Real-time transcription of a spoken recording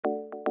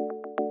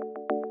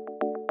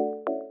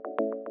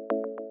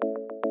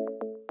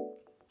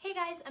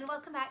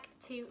welcome back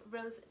to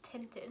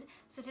RoseTinted.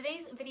 So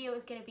today's video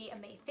is going to be a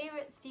May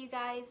favourites for you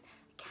guys.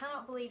 I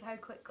cannot believe how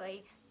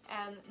quickly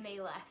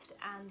May left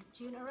and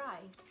June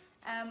arrived.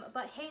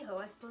 But hey ho,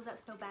 I suppose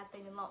that's no bad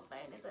thing in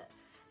lockdown, is it?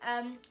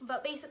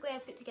 But basically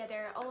I've put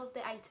together all of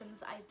the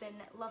items I've been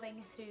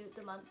loving through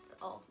the month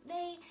of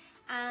May,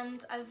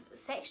 and I've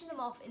sectioned them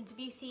off into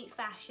beauty,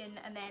 fashion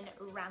and then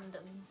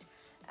randoms.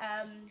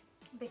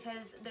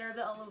 Because they're a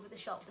bit all over the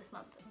shop this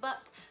month.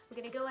 But we're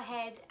going to go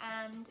ahead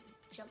and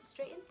jump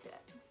straight into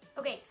it.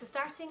 Okay, so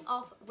starting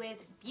off with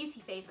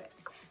beauty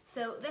favourites.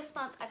 So this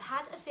month I've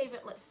had a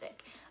favourite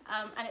lipstick,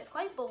 and it's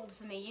quite bold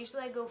for me.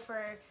 Usually I go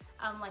for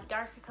like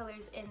darker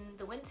colours in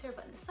the winter,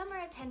 but in the summer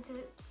I tend to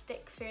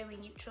stick fairly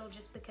neutral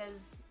just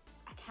because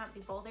I can't be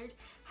bothered.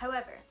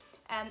 However,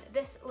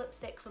 this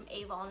lipstick from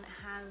Avon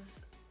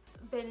has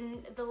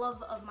been the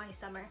love of my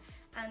summer,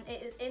 and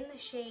it is in the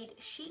shade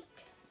Chic.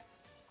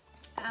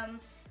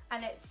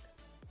 And it's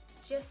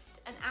just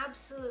an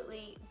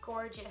absolutely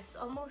gorgeous,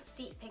 almost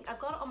deep pink. I've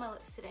got it on my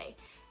lips today.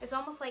 It's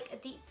almost like a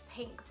deep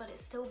pink, but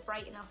it's still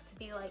bright enough to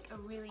be like a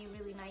really,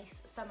 really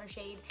nice summer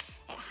shade.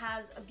 It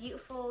has a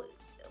beautiful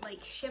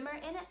like shimmer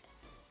in it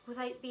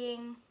without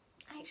being,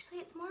 actually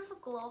it's more of a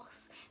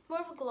gloss. It's more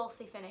of a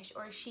glossy finish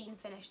or a sheen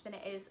finish than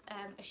it is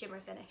a shimmer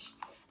finish.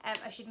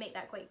 I should make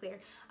that quite clear.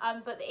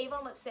 But the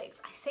Avon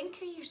lipsticks I think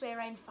are usually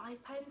around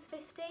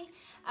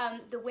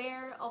 £5.50. The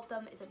wear of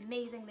them is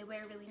amazing, they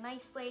wear really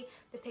nicely,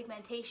 the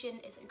pigmentation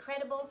is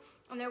incredible,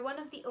 and they're one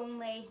of the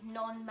only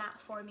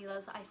non-matte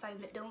formulas that I find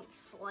that don't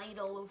slide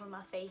all over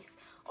my face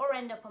or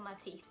end up on my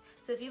teeth.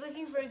 So if you're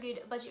looking for a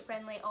good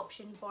budget-friendly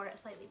option for a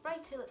slightly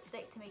brighter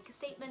lipstick to make a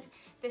statement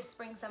this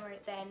spring-summer,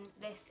 then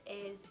this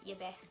is your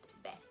best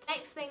bet.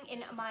 Next thing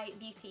in my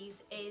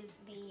beauties is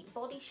the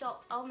Body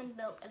Shop Almond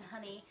Milk and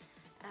Honey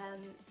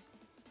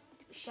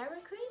shower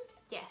cream?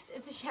 Yes,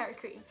 it's a shower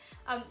cream.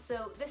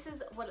 So this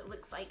is what it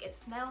looks like. It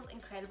smells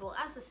incredible,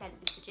 as the scent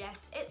would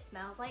suggest. It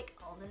smells like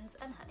almonds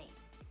and honey.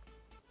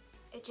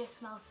 It just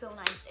smells so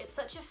nice. It's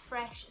such a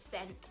fresh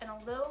scent, and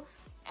although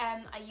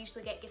I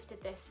usually get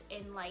gifted this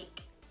in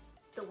like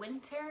the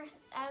winter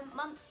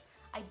months,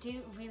 I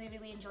do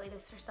really enjoy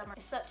this for summer.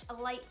 It's such a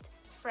light,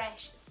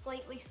 fresh,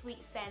 slightly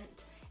sweet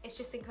scent. It's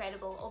just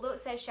incredible. Although it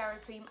says shower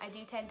cream, I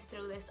do tend to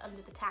throw this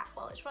under the tap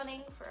while it's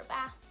running for a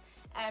bath.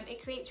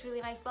 It creates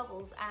really nice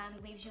bubbles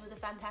and leaves you with a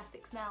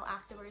fantastic smell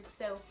afterwards,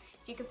 so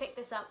if you can pick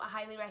this up, I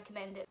highly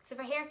recommend it. So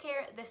for hair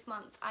care this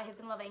month I have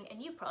been loving a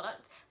new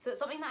product. So it's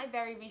something that I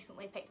very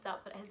recently picked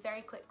up, but it has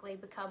very quickly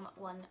become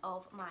one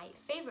of my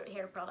favourite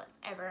hair products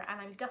ever, and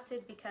I'm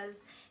gutted because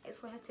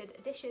it's limited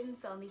edition,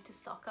 so I'll need to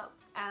stock up.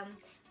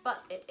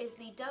 But it is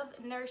the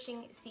Dove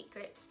Nourishing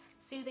Secrets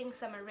Soothing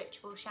Summer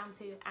Ritual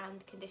Shampoo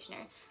and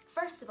Conditioner.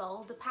 First of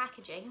all, the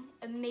packaging,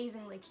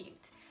 amazingly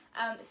cute.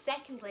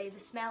 Secondly, the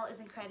smell is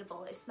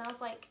incredible. It smells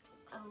like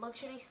a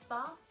luxury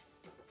spa.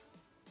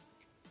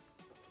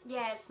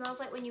 Yeah, it smells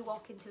like when you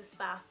walk into a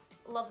spa.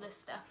 Love this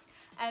stuff.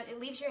 It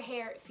leaves your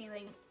hair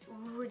feeling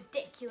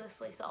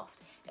ridiculously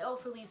soft. It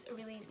also leaves a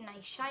really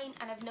nice shine,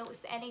 and I've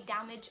noticed that any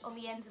damage on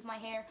the ends of my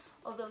hair,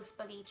 although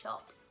spuggy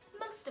chopped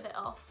most of it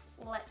off,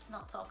 let's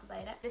not talk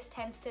about it. This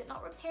tends to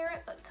not repair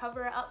it, but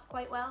cover it up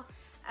quite well.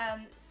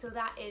 So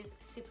that is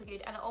super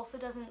good, and it also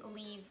doesn't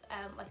leave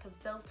like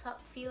a built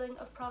up feeling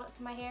of product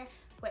in my hair,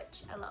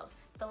 which I love.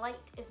 The light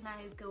is now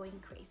going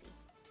crazy.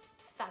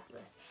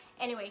 Fabulous.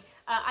 Anyway,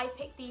 I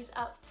picked these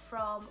up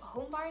from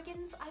Home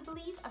Bargains, I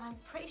believe, and I'm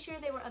pretty sure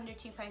they were under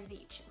 £2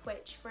 each,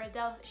 which for a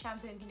Dove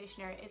shampoo and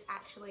conditioner is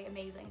actually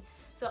amazing.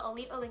 So I'll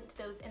leave a link to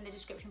those in the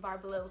description bar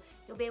below.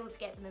 You'll be able to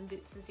get them in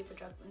Boots and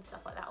Superdrug and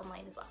stuff like that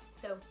online as well.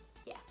 So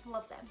yeah,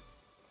 love them.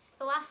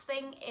 The last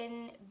thing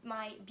in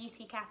my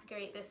beauty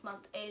category this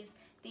month is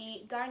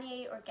the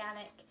Garnier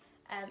Organic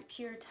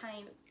Pure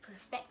Time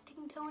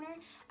Perfecting Toner.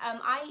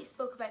 I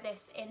spoke about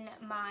this in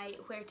my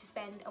Where to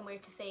Spend and Where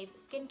to Save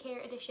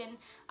skincare edition.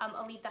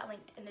 I'll leave that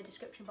linked in the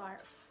description bar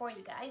for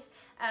you guys.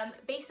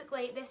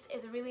 Basically, this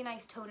is a really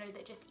nice toner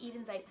that just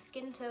evens out the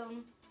skin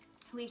tone,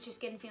 leaves your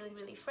skin feeling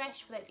really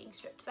fresh without being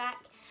stripped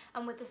back.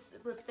 And with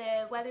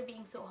the weather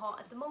being so hot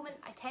at the moment,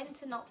 I tend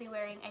to not be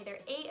wearing either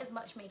A, as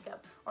much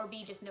makeup, or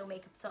B, just no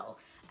makeup at all.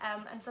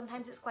 And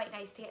sometimes it's quite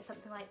nice to get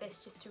something like this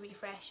just to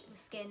refresh the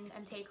skin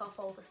and take off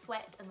all the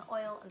sweat and the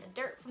oil and the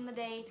dirt from the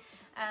day.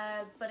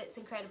 But it's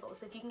incredible.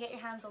 So if you can get your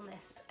hands on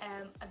this,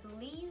 I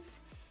believe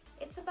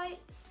it's about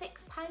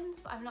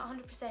 £6, but I'm not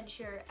 100%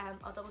 sure.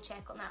 I'll double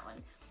check on that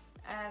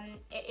one.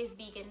 It is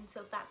vegan, so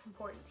if that's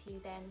important to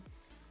you, then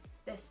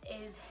this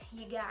is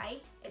your guy.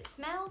 It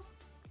smells,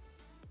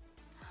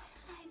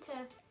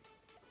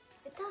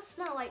 it does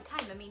smell like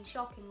thyme. I mean,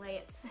 shockingly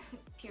it's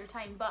pure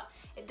thyme, but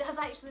it does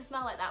actually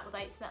smell like that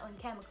without smelling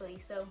chemically,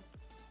 so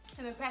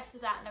I'm impressed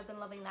with that and I've been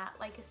loving that.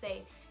 Like I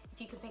say,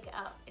 if you can pick it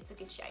up, it's a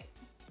good shout.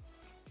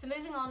 So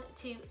moving on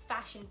to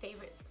fashion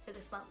favourites for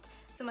this month.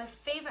 So my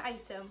favourite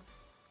item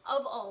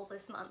of all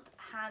this month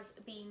has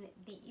been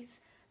these.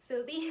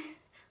 So these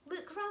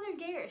look rather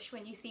garish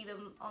when you see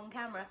them on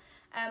camera.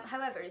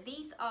 However,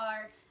 these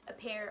are a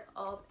pair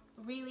of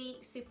really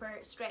super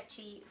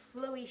stretchy,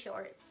 flowy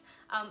shorts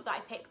that I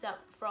picked up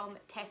from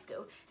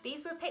Tesco.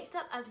 These were picked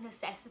up as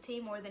necessity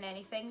more than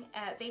anything.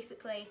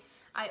 Basically,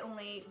 I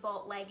only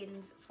bought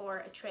leggings for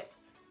a trip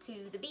to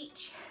the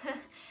beach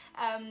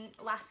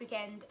last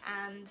weekend,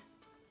 and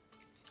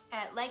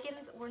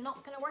leggings were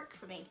not going to work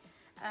for me.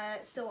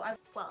 So I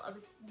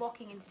was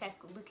walking into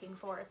Tesco looking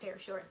for a pair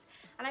of shorts,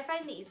 and I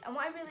found these, and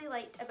what I really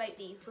liked about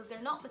these was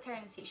they're not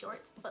maternity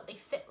shorts, but they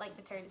fit like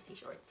maternity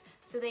shorts.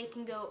 So they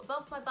can go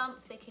above my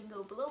bump, they can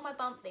go below my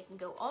bump, they can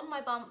go on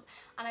my bump,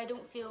 and I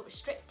don't feel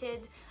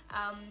restricted.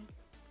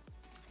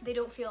 They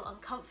don't feel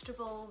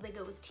uncomfortable. They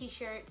go with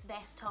t-shirts,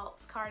 vest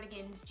tops,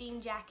 cardigans, jean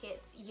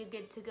jackets. You're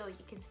good to go.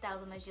 You can style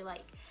them as you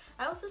like.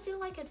 I also feel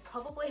like I'd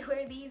probably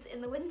wear these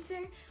in the winter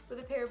with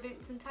a pair of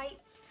boots and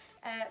tights.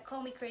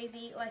 Call me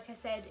crazy, like I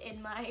said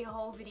in my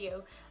haul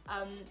video.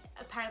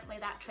 Apparently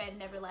that trend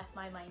never left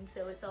my mind,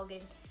 so it's all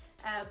good.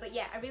 But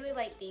yeah, I really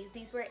like these.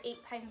 These were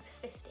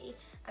 £8.50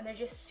 and they're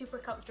just super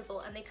comfortable,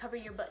 and they cover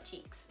your butt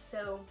cheeks.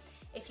 So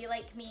if you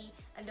like me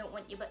and don't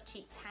want your butt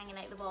cheeks hanging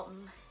out the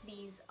bottom,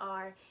 these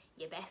are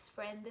your best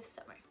friend this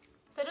summer.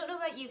 So I don't know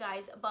about you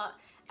guys, but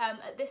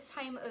at this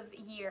time of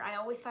year I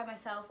always find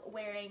myself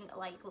wearing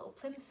like little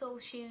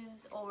plimsoll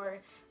shoes or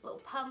little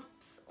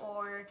pumps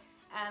or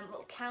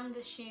little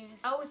canvas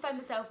shoes. I always find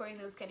myself wearing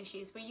those kind of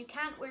shoes where you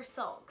can't wear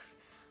socks,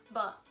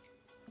 but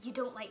you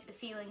don't like the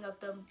feeling of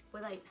them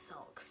without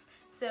socks.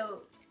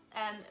 So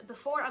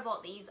before I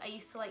bought these, I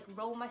used to like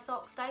roll my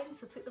socks down,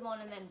 so put them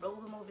on and then roll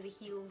them over the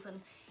heels, and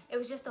it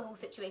was just a whole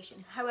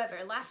situation. However,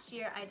 last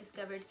year I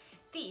discovered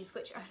these,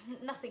 which are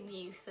nothing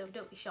new, so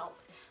don't be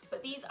shocked,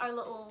 but these are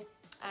little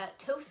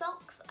toe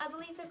socks, I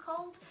believe they're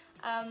called.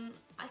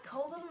 I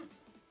call them,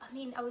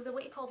 I was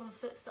away to call them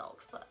foot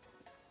socks, but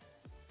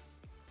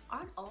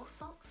aren't all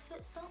socks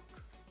foot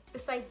socks?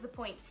 Besides the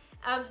point.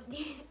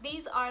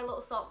 These are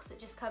little socks that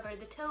just cover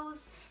the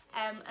toes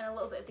and a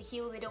little bit of the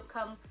heel. They don't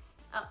come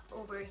up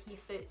over your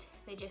foot,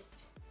 they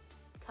just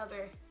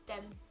cover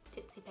them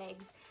tipsy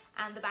pegs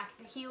and the back of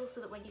your heel,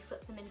 so that when you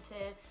slip them into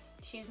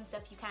shoes and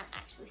stuff you can't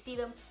actually see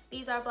them.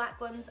 These are black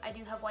ones. I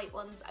do have white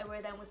ones. I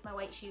wear them with my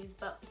white shoes,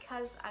 but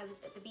because I was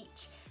at the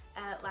beach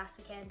last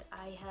weekend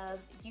I have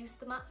used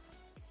them up.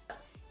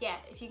 Yeah,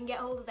 if you can get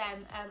hold of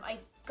them. I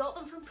got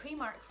them from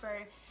Primark for,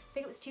 I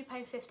think it was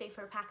 £2.50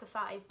 for a pack of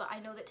 5, but I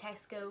know that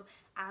Tesco,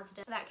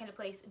 Asda, that kind of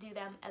place do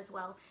them as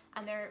well,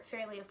 and they're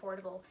fairly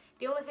affordable.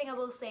 The only thing I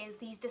will say is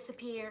these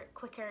disappear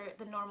quicker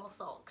than normal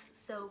socks,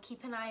 so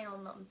keep an eye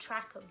on them,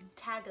 track them,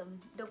 tag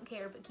them, don't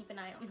care, but keep an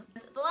eye on them.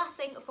 The last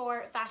thing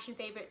for fashion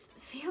favourites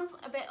feels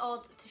a bit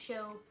odd to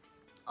show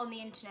on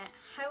the internet,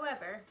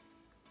 however,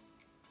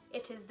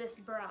 it is this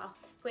bra,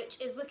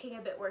 which is looking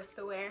a bit worse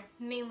for wear,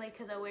 mainly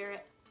because I wear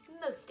it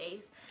most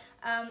days.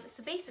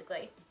 So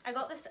basically, I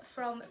got this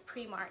from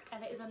Primark,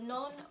 and it is a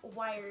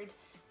non-wired,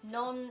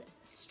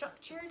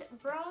 non-structured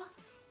bra.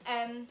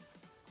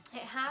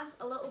 It has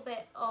a little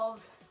bit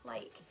of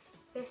like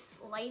this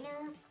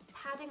liner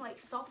padding, like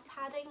soft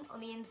padding on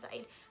the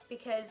inside,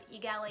 because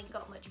your gal ain't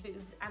got much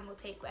boobs and will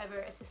take whatever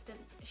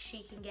assistance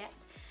she can get,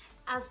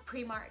 as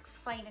Primark's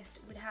finest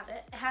would have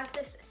it. It has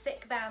this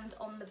thick band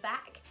on the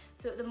back,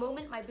 so at the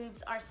moment my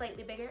boobs are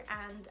slightly bigger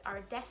and are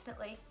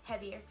definitely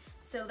heavier,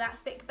 so that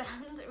thick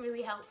band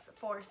really helps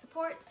for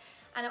support.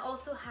 And it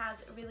also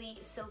has really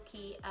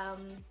silky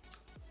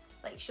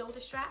like shoulder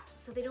straps,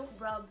 so they don't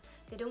rub,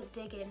 they don't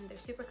dig in, they're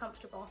super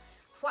comfortable.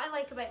 What I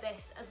like about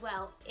this as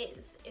well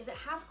is it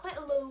has quite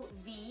a low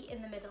V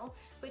in the middle,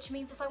 which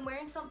means if I'm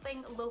wearing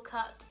something low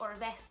cut or a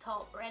vest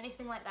top or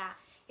anything like that,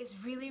 it's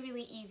really,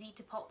 really easy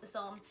to pop this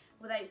on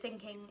without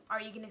thinking,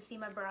 are you going to see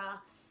my bra?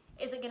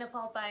 Is it going to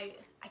pop out?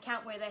 I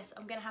can't wear this,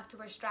 I'm going to have to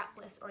wear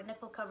strapless or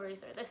nipple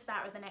covers or this,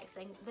 that, or the next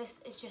thing.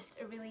 This is just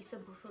a really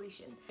simple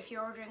solution. If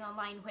you're ordering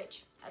online,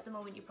 which at the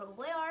moment you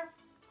probably are,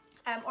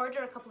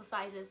 order a couple of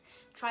sizes,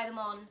 try them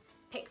on,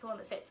 pick the one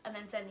that fits, and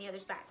then send the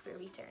others back for a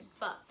return.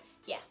 But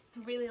yeah,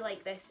 really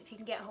like this. If you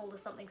can get a hold of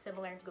something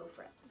similar, go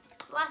for it.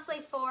 So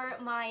lastly, for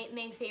my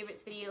May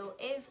favourites video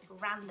is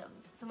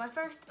randoms. So my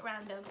first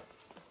random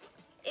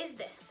is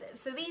this.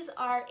 So these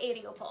are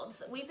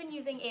Aeropods. We've been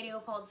using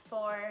Aeropods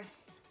for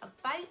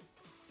about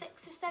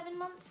 6 or 7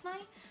 months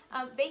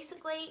now.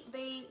 Basically,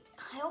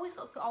 I always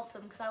got put off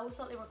them because I always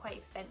thought they were quite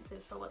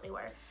expensive for what they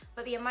were,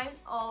 but the amount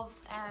of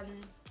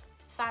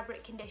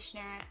fabric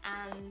conditioner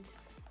and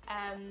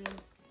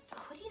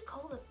what do you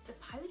call the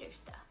powder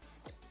stuff?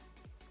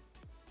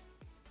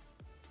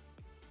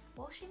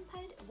 Washing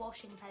powder?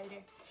 Washing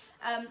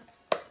powder.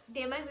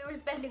 The amount we were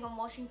spending on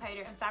washing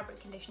powder and fabric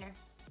conditioner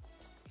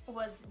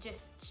was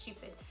just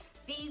stupid.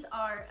 These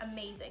are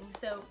amazing.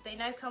 So they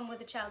now come with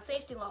a child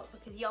safety lock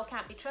because y'all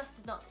can't be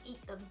trusted not to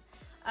eat them.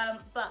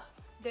 But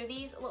they're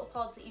these little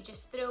pods that you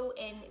just throw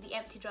in the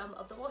empty drum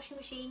of the washing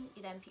machine.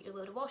 You then put your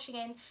load of washing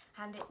in,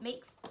 and it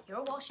makes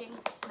your washing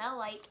smell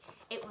like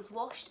it was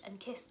washed and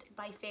kissed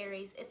by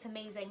fairies. It's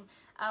amazing.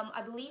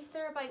 I believe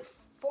they're about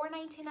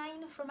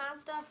 $4.99 from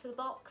Asda for the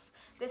box.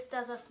 This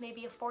does us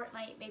maybe a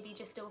fortnight, maybe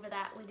just over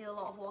that. We do a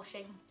lot of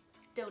washing.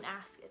 don't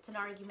ask, it's an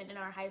argument in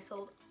our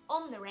household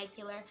on the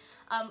regular.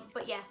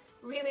 But yeah,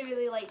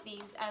 really like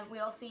these. We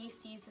also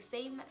used to use the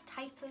same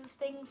type of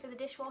thing for the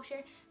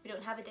dishwasher. We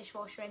don't have a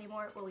dishwasher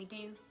anymore, well we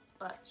do,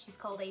 but she's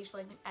called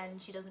Aisling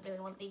and she doesn't really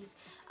want these.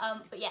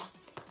 But yeah,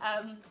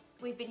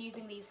 we've been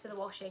using these for the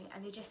washing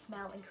and they just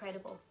smell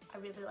incredible. I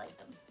really like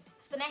them.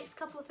 So the next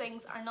couple of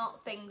things are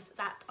not things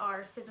that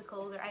are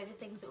physical, they're either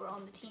things that were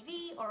on the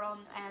TV or on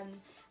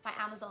my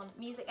Amazon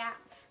Music app.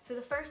 So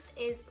the first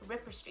is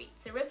Ripper Street.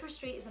 So Ripper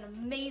Street is an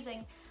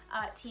amazing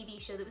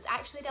TV show that was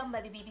actually done by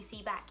the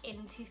BBC back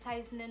in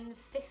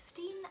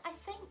 2015, I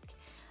think.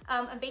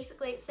 And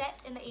basically it's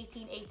set in the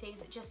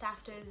 1880s, just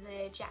after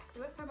the Jack the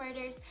Ripper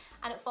murders,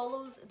 and it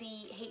follows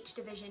the H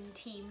Division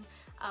team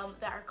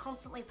that are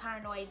constantly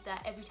paranoid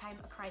that every time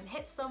a crime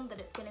hits them that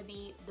it's going to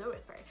be the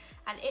Ripper,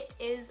 and it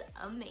is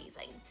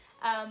amazing.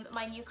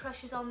 My new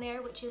crush is on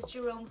there, which is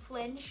Jerome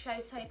Flynn,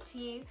 shout out to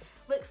you.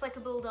 Looks like a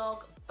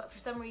bulldog, but for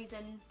some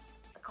reason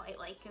I quite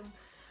like him.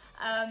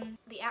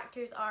 The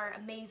actors are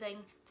amazing,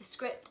 the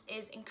script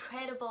is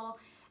incredible,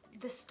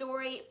 the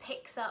story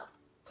picks up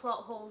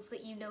plot holes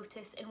that you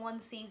notice in one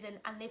season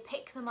and they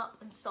pick them up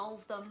and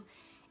solve them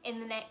in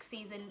the next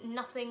season.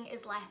 Nothing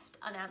is left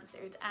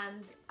unanswered,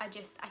 and I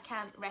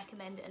can't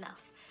recommend it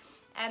enough.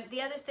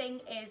 The other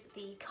thing is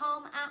the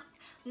Calm app.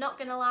 Not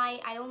gonna lie,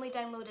 I only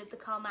downloaded the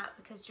Calm app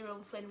because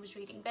Jerome Flynn was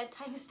reading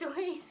bedtime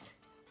stories.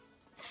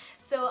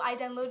 So I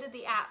downloaded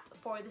the app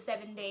for the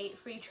 7-day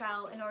free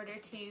trial in order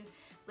to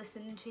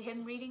listen to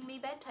him reading me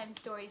bedtime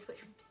stories, which,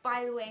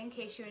 by the way, in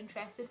case you're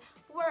interested,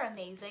 were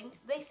amazing.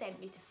 They sent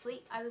me to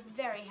sleep. I was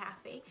very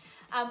happy.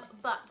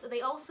 But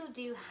they also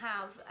do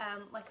have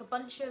like a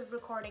bunch of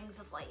recordings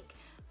of like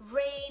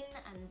rain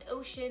and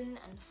ocean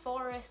and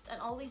forest and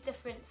all these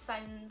different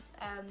sounds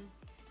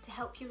to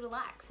help you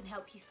relax and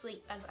help you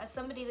sleep. And as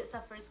somebody that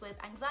suffers with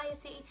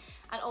anxiety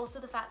and also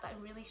the fact that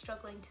I'm really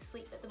struggling to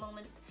sleep at the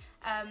moment,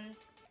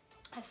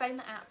 I found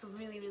the app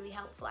really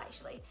helpful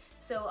actually.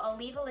 So I'll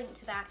leave a link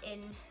to that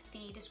in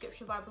the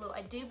description bar below.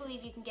 I do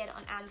believe you can get it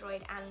on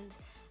Android and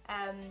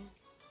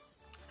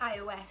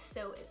iOS,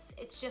 so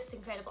it's just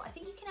incredible. I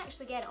think you can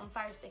actually get it on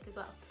Fire Stick as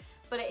well,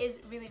 but it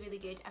is really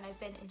good and I've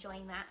been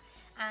enjoying that.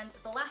 And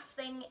the last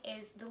thing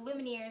is the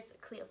Lumineers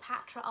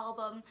Cleopatra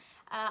album.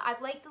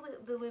 I've liked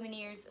the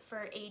Lumineers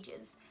for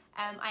ages.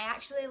 I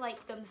actually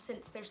liked them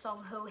since their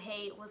song Ho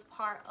Hey was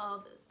part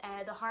of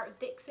the Heart of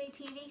Dixie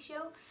TV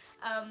show.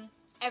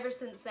 Ever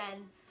since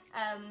then,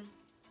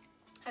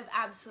 I've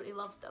absolutely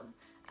loved them.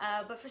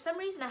 But for some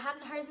reason I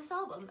hadn't heard this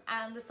album,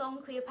 and the song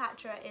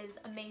Cleopatra is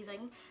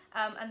amazing,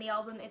 and the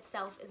album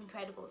itself is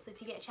incredible, so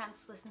if you get a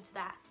chance to listen to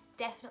that,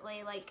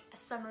 definitely like a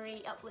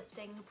summery,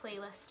 uplifting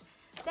playlist,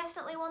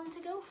 definitely one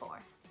to go for.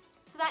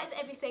 So that is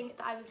everything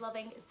that I was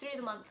loving through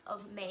the month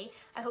of May.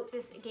 I hope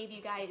this gave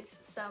you guys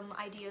some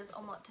ideas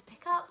on what to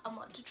pick up and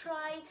what to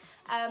try.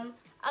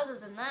 Other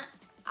than that,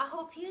 I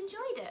hope you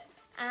enjoyed it.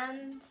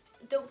 And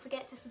don't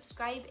forget to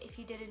subscribe if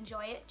you did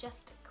enjoy it.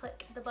 Just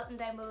click the button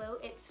down below.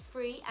 It's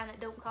free and it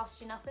don't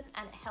cost you nothing,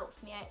 and it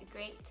helps me out a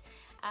great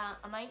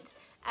amount.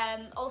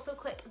 Also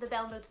click the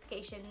bell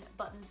notification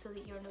button so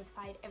that you're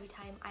notified every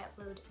time I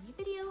upload a new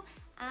video.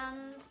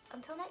 And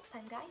until next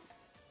time guys,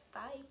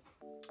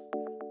 bye!